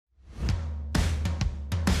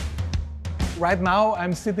Right now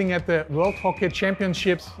I'm sitting at the World Hockey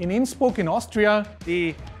Championships in Innsbruck in Austria.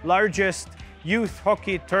 The largest youth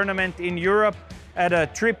hockey tournament in Europe at a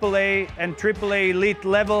AAA and AAA elite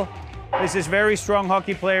level. This is very strong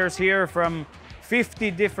hockey players here from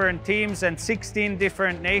 50 different teams and 16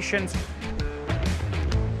 different nations.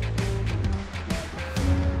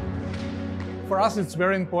 For us, it's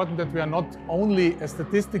very important that we are not only a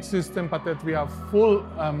statistics system, but that we are full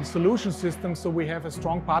solution system. So we have a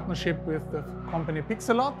strong partnership with the company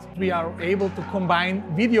Pixellot. We are able to combine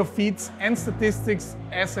video feeds and statistics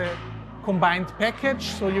as a combined package.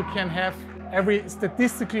 So you can have every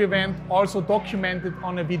statistical event also documented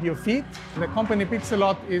on a video feed. The company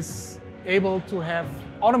Pixellot is able to have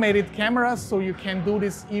automated cameras, so you can do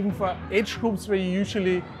this even for age groups where you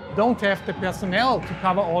usually don't have the personnel to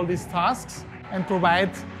cover all these tasks, and provide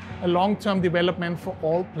a long-term development for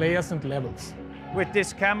all players and levels. With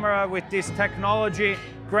this camera, with this technology,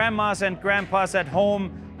 grandmas and grandpas at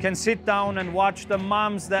home can sit down and watch the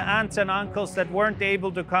moms, the aunts and uncles that weren't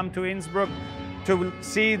able to come to Innsbruck to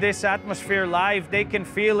see this atmosphere live. They can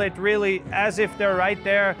feel it really as if they're right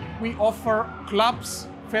there. We offer clubs,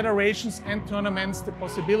 federations and tournaments the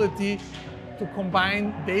possibility to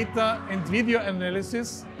combine data and video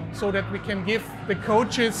analysis so that we can give the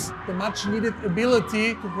coaches the much needed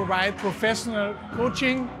ability to provide professional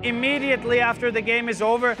coaching. Immediately after the game is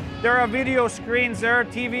over, there are video screens, there are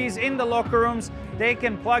TVs in the locker rooms. They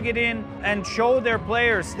can plug it in and show their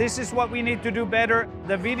players, this is what we need to do better.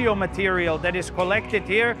 The video material that is collected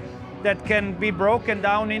here that can be broken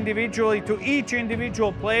down individually to each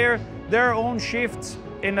individual player, their own shifts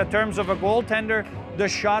in the terms of a goaltender, the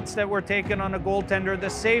shots that were taken on a goaltender, the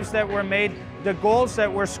saves that were made, the goals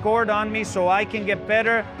that were scored on me so I can get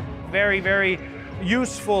better. Very, very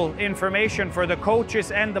useful information for the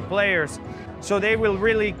coaches and the players. So they will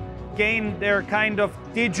really gain their kind of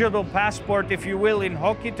digital passport, if you will, in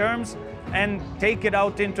hockey terms, and take it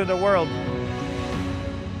out into the world.